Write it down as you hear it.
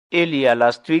Earlier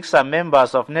last week, some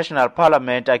members of National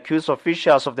Parliament accused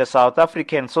officials of the South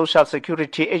African Social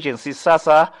Security Agency,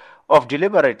 SASSA, of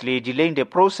deliberately delaying the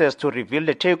process to reveal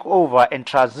the takeover and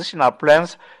transitional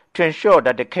plans to ensure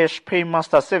that the Cash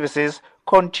Paymaster Services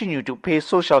continue to pay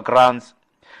social grants.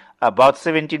 About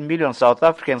 17 million South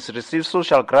Africans receive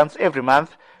social grants every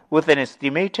month, with an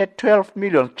estimated 12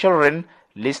 million children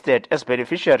listed as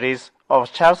beneficiaries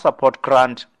of child support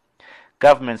grant.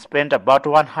 Government spent about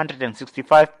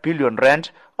 165 billion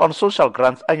rand on social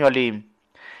grants annually.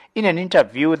 In an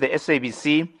interview with the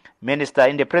SABC, Minister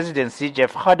in the Presidency,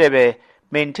 Jeff Radebe,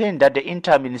 maintained that the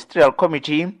Interministerial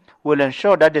Committee will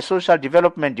ensure that the Social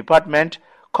Development Department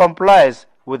complies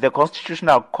with the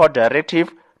Constitutional Court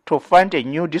Directive to find a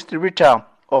new distributor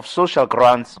of social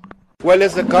grants. Well,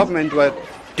 as a government, we're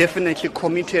definitely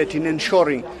committed in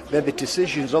ensuring that the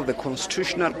decisions of the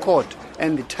Constitutional Court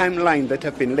and the timeline that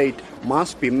have been laid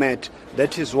must be met.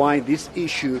 That is why this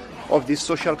issue of these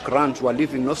social grants, we're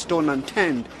leaving no stone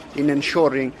unturned in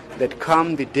ensuring that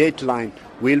come the deadline,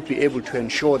 we'll be able to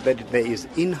ensure that there is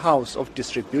in-house of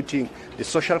distributing the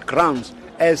social grants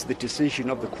as the decision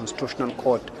of the Constitutional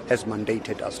Court has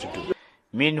mandated us to do.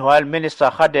 Meanwhile, Minister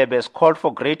Radebe has called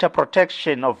for greater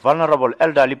protection of vulnerable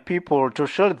elderly people to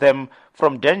shield them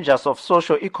from dangers of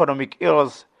socio-economic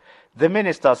ills. The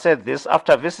minister said this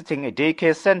after visiting a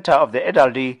daycare center of the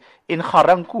elderly in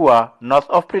Ga-Rankuwa, north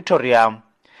of Pretoria.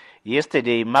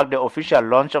 Yesterday marked the official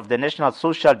launch of the National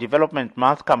Social Development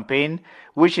Month campaign,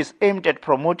 which is aimed at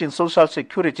promoting social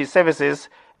security services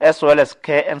as well as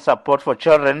care and support for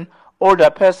children, older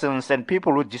persons and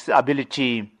people with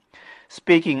disability.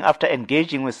 Speaking after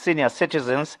engaging with senior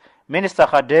citizens, Minister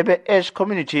Radebe urged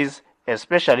communities,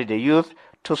 especially the youth,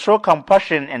 to show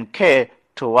compassion and care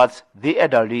towards the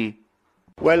elderly.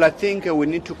 Well, I think we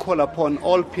need to call upon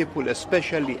all people,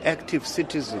 especially active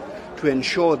citizens, to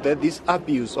ensure that this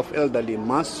abuse of elderly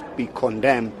must be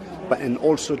condemned, and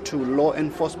also to law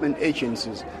enforcement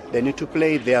agencies. They need to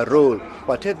play their role.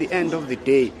 But at the end of the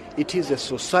day, it is a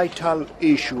societal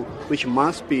issue which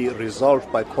must be resolved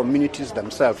by communities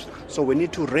themselves. So we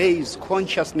need to raise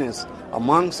consciousness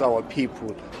amongst our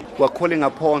people. We're calling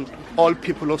upon all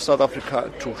people of South Africa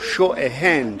to show a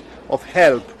hand of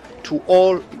help to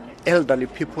all elderly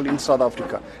people in South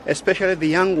Africa, especially the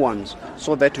young ones,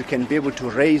 so that we can be able to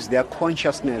raise their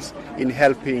consciousness in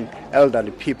helping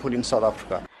elderly people in South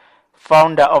Africa.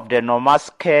 Founder of the Nomas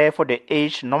Care for the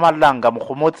Aged, Nomalanga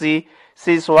Mukhomotsi,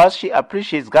 says while she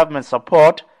appreciates government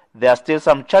support, there are still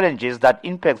some challenges that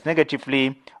impact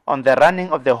negatively on the running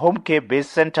of the home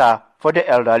care-based center for the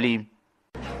elderly.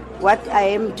 What I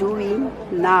am doing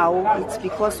now, it's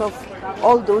because of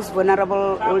all those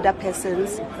vulnerable older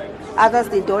persons. Others,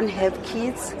 they don't have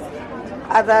kids.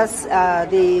 Others,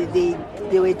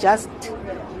 they were just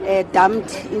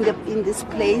dumped in this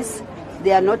place.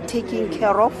 They are not taken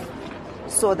care of.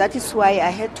 So that is why I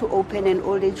had to open an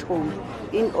old age home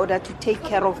in order to take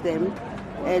care of them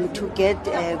and to get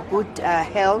good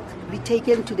health, be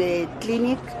taken to the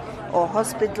clinic or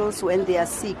hospitals when they are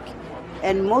sick.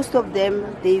 And most of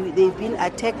them, they've been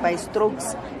attacked by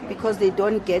strokes because they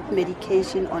don't get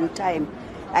medication on time.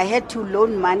 I had to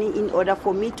loan money in order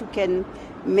for me to can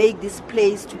make this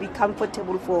place to be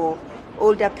comfortable for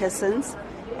older persons.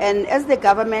 And as the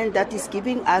government that is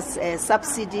giving us a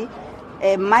subsidy,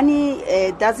 money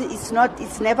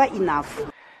it's never enough.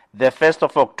 The 1st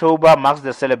of October marks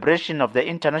the celebration of the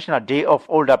International Day of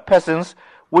Older Persons,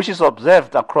 which is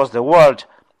observed across the world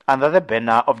under the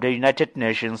banner of the United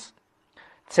Nations.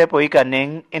 Tsepo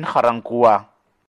Ikaneng in Ga-Rankuwa.